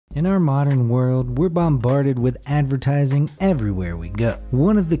In our modern world, we're bombarded with advertising everywhere we go.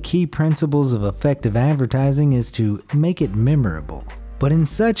 One of the key principles of effective advertising is to make it memorable. But in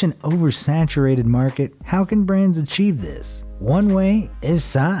such an oversaturated market, how can brands achieve this? One way is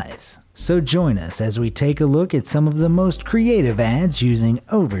size. So join us as we take a look at some of the most creative ads using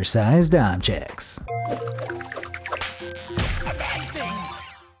oversized objects.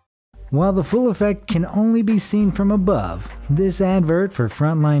 While the full effect can only be seen from above, this advert for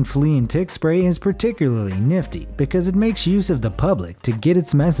Frontline Flea and Tick Spray is particularly nifty because it makes use of the public to get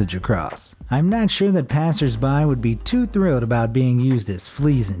its message across. I'm not sure that passers-by would be too thrilled about being used as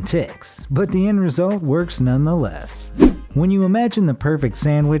fleas and ticks, but the end result works nonetheless. When you imagine the perfect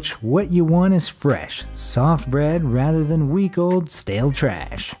sandwich, what you want is fresh, soft bread rather than week-old stale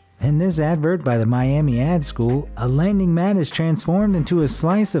trash. In this advert by the Miami Ad School, a landing mat is transformed into a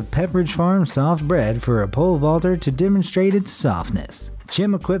slice of Pepperidge Farm soft bread for a pole vaulter to demonstrate its softness.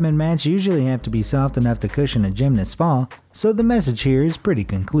 Gym equipment mats usually have to be soft enough to cushion a gymnast's fall, so the message here is pretty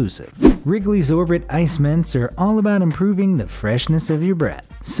conclusive. Wrigley's Orbit Ice Mints are all about improving the freshness of your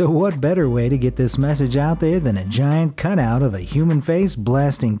breath. So what better way to get this message out there than a giant cutout of a human face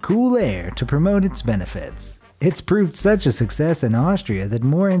blasting cool air to promote its benefits? It's proved such a success in Austria that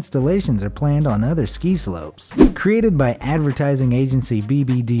more installations are planned on other ski slopes. Created by advertising agency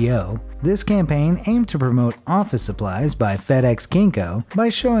BBDO, this campaign aimed to promote office supplies by FedEx Kinko by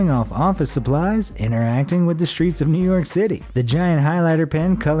showing off office supplies interacting with the streets of New York City. The giant highlighter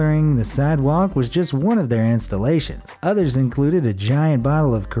pen coloring the sidewalk was just one of their installations. Others included a giant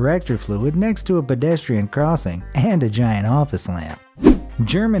bottle of corrector fluid next to a pedestrian crossing and a giant office lamp.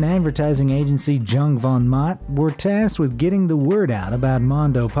 German advertising agency Jung von Matt were tasked with getting the word out about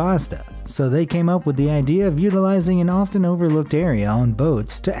Mondo pasta, so they came up with the idea of utilizing an often overlooked area on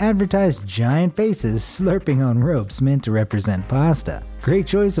boats to advertise giant faces slurping on ropes meant to represent pasta. Great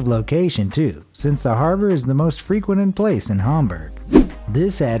choice of location too, since the harbor is the most frequented place in Hamburg.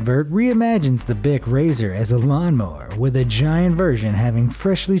 This advert reimagines the Bic razor as a lawnmower, with a giant version having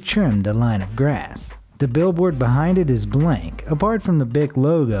freshly trimmed a line of grass. The billboard behind it is blank, apart from the Bic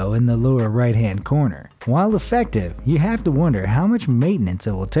logo in the lower right-hand corner. While effective, you have to wonder how much maintenance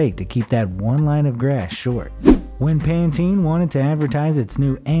it will take to keep that one line of grass short. When Pantene wanted to advertise its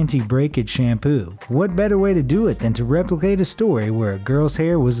new anti-breakage shampoo, what better way to do it than to replicate a story where a girl's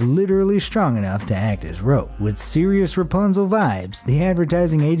hair was literally strong enough to act as rope? With serious Rapunzel vibes, the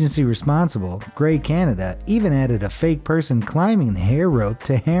advertising agency responsible, Grey Canada, even added a fake person climbing the hair rope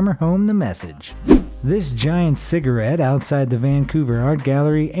to hammer home the message. This giant cigarette outside the Vancouver Art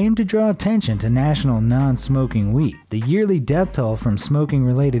Gallery aimed to draw attention to National Non-Smoking Week. The yearly death toll from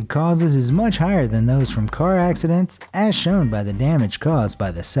smoking-related causes is much higher than those from car accidents, as shown by the damage caused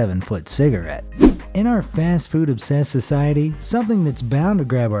by the 7-foot cigarette. In our fast food-obsessed society, something that's bound to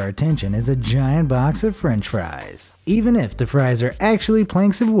grab our attention is a giant box of French fries. Even if the fries are actually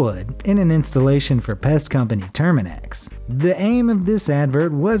planks of wood in an installation for pest company Terminex. The aim of this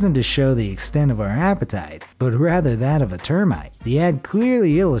advert wasn't to show the extent of our appetite, but rather that of a termite. The ad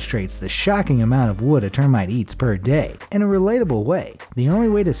clearly illustrates the shocking amount of wood a termite eats per day, in a relatable way. The only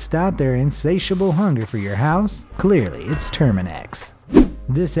way to stop their insatiable hunger for your house? Clearly, it's Terminex.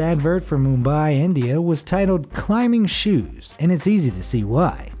 This advert for Mumbai, India was titled Climbing Shoes, and it's easy to see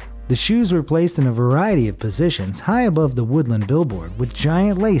why. The shoes were placed in a variety of positions high above the woodland billboard, with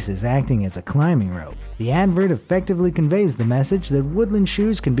giant laces acting as a climbing rope. The advert effectively conveys the message that woodland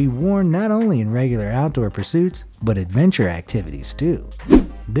shoes can be worn not only in regular outdoor pursuits, but adventure activities too.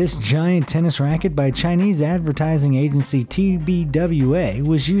 This giant tennis racket by Chinese advertising agency TBWA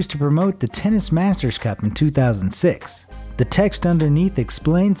was used to promote the Tennis Masters Cup in 2006. The text underneath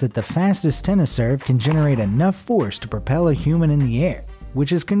explains that the fastest tennis serve can generate enough force to propel a human in the air,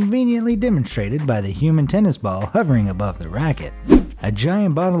 which is conveniently demonstrated by the human tennis ball hovering above the racket. A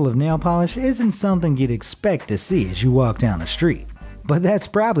giant bottle of nail polish isn't something you'd expect to see as you walk down the street. But that's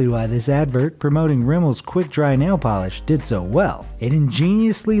probably why this advert promoting Rimmel's quick dry nail polish did so well. It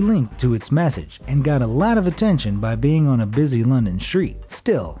ingeniously linked to its message and got a lot of attention by being on a busy London street.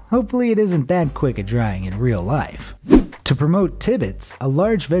 Still, hopefully it isn't that quick at drying in real life. To promote Tibbet's, a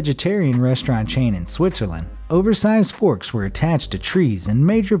large vegetarian restaurant chain in Switzerland, oversized forks were attached to trees in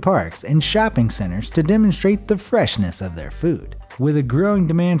major parks and shopping centers to demonstrate the freshness of their food. With a growing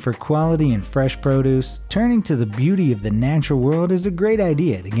demand for quality and fresh produce, turning to the beauty of the natural world is a great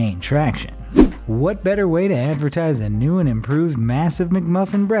idea to gain traction. What better way to advertise a new and improved massive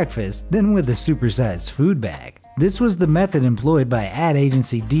McMuffin breakfast than with a supersized food bag? This was the method employed by ad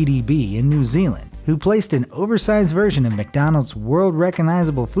agency DDB in New Zealand. who placed an oversized version of McDonald's world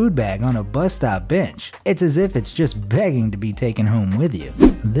recognizable food bag on a bus stop bench. It's as if it's just begging to be taken home with you.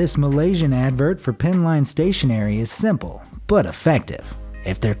 This Malaysian advert for Penline stationery is simple, but effective.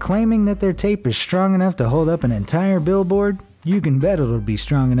 If they're claiming that their tape is strong enough to hold up an entire billboard, you can bet it'll be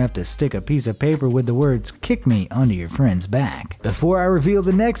strong enough to stick a piece of paper with the words "kick me" onto your friend's back. Before I reveal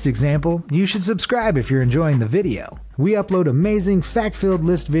the next example, you should subscribe if you're enjoying the video. We upload amazing fact-filled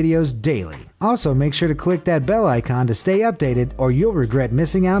list videos daily. Also, make sure to click that bell icon to stay updated, or you'll regret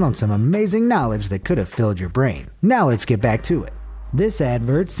missing out on some amazing knowledge that could have filled your brain. Now let's get back to it. This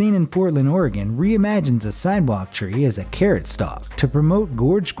advert, seen in Portland, Oregon, reimagines a sidewalk tree as a carrot stalk to promote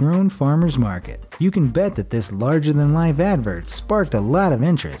gorge-grown farmers market. You can bet that this larger-than-life advert sparked a lot of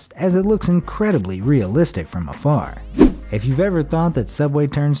interest, as it looks incredibly realistic from afar. If you've ever thought that subway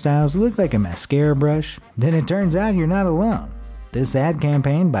turnstiles look like a mascara brush, then it turns out you're not alone. This ad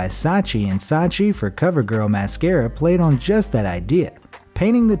campaign by Saatchi & Saatchi for CoverGirl Mascara played on just that idea,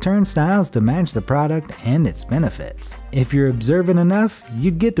 painting the turnstiles to match the product and its benefits. If you're observant enough,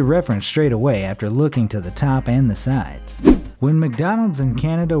 you'd get the reference straight away after looking to the top and the sides. When McDonald's in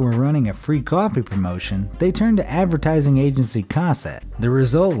Canada were running a free coffee promotion, they turned to advertising agency Cosset. The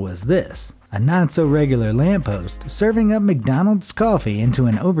result was this: a not-so-regular lamppost serving up McDonald's coffee into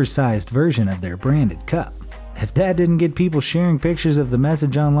an oversized version of their branded cup. If that didn't get people sharing pictures of the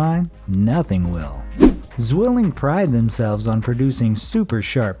message online, nothing will. Zwilling pride themselves on producing super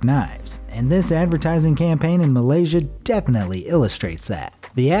sharp knives, and this advertising campaign in Malaysia definitely illustrates that.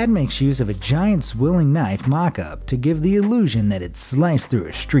 The ad makes use of a giant Zwilling knife mock-up to give the illusion that it sliced through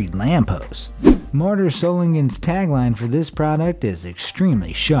a street lamppost. Martyr Solingen's tagline for this product is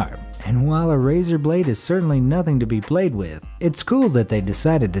extremely sharp, and while a razor blade is certainly nothing to be played with, it's cool that they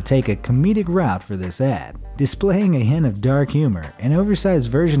decided to take a comedic route for this ad. Displaying a hint of dark humor, an oversized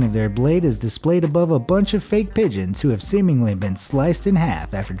version of their blade is displayed above a bunch of fake pigeons who have seemingly been sliced in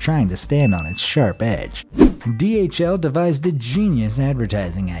half after trying to stand on its sharp edge. DHL devised a genius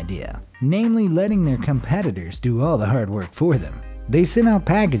advertising idea, namely letting their competitors do all the hard work for them. They sent out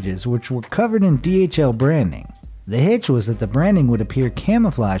packages which were covered in DHL branding. The hitch was that the branding would appear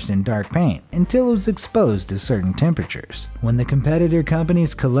camouflaged in dark paint until it was exposed to certain temperatures. When the competitor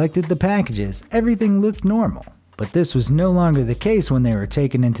companies collected the packages, everything looked normal. But this was no longer the case when they were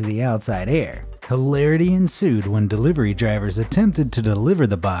taken into the outside air. Hilarity ensued when delivery drivers attempted to deliver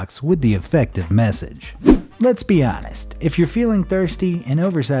the box with the effective message. Let's be honest, if you're feeling thirsty, an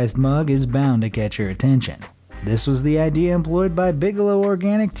oversized mug is bound to catch your attention. This was the idea employed by Bigelow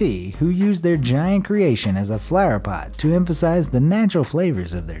Organic Tea, who used their giant creation as a flower pot to emphasize the natural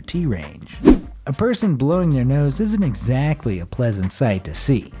flavors of their tea range. A person blowing their nose isn't exactly a pleasant sight to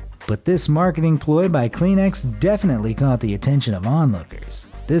see, but this marketing ploy by Kleenex definitely caught the attention of onlookers.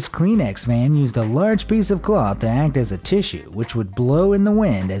 This Kleenex van used a large piece of cloth to act as a tissue, which would blow in the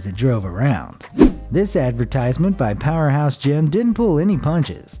wind as it drove around. This advertisement by Powerhouse Gym didn't pull any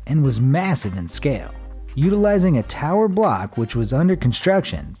punches and was massive in scale. Utilizing a tower block which was under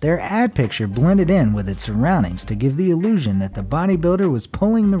construction, their ad picture blended in with its surroundings to give the illusion that the bodybuilder was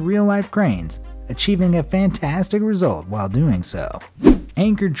pulling the real-life cranes, achieving a fantastic result while doing so.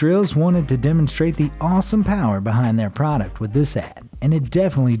 Anchor Drills wanted to demonstrate the awesome power behind their product with this ad, and it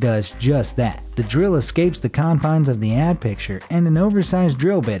definitely does just that. The drill escapes the confines of the ad picture, and an oversized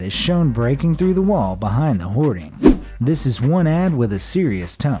drill bit is shown breaking through the wall behind the hoarding. This is one ad with a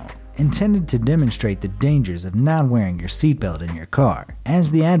serious tone, intended to demonstrate the dangers of not wearing your seatbelt in your car. As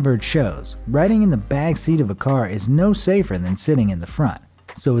the advert shows, riding in the back seat of a car is no safer than sitting in the front,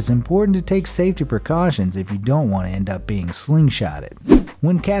 so it's important to take safety precautions if you don't want to end up being slingshotted.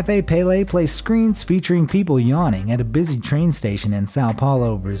 When Café Pelé placed screens featuring people yawning at a busy train station in Sao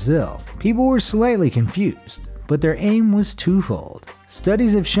Paulo, Brazil, people were slightly confused, but their aim was twofold.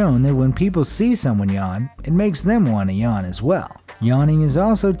 Studies have shown that when people see someone yawn, it makes them want to yawn as well. Yawning is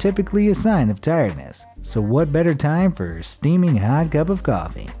also typically a sign of tiredness, so what better time for a steaming hot cup of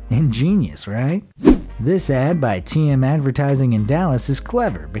coffee? Ingenious, right? This ad by TM Advertising in Dallas is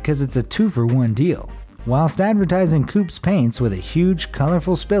clever because it's a 2-for-1 deal. Whilst advertising Coop's paints with a huge,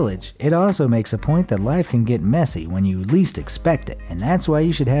 colorful spillage, it also makes a point that life can get messy when you least expect it, and that's why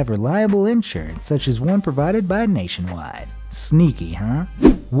you should have reliable insurance such as one provided by Nationwide. Sneaky, huh?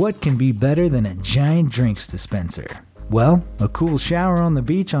 What can be better than a giant drinks dispenser? Well, a cool shower on the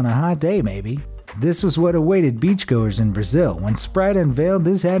beach on a hot day maybe. This was what awaited beachgoers in Brazil when Sprite unveiled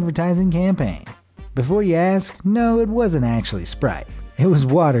this advertising campaign. Before you ask, no, it wasn't actually Sprite. It was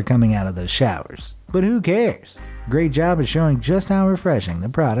water coming out of those showers. But who cares? Great job of showing just how refreshing the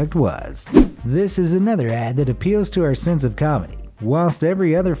product was. This is another ad that appeals to our sense of comedy. Whilst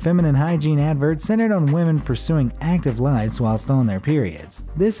every other feminine hygiene advert centered on women pursuing active lives whilst on their periods,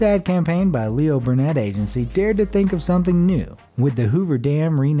 this ad campaign by Leo Burnett Agency dared to think of something new, with the Hoover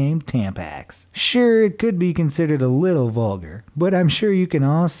Dam renamed Tampax. Sure, it could be considered a little vulgar, but I'm sure you can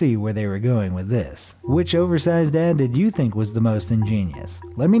all see where they were going with this. Which oversized ad did you think was the most ingenious?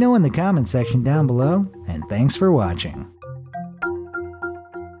 Let me know in the comment section down below, and thanks for watching.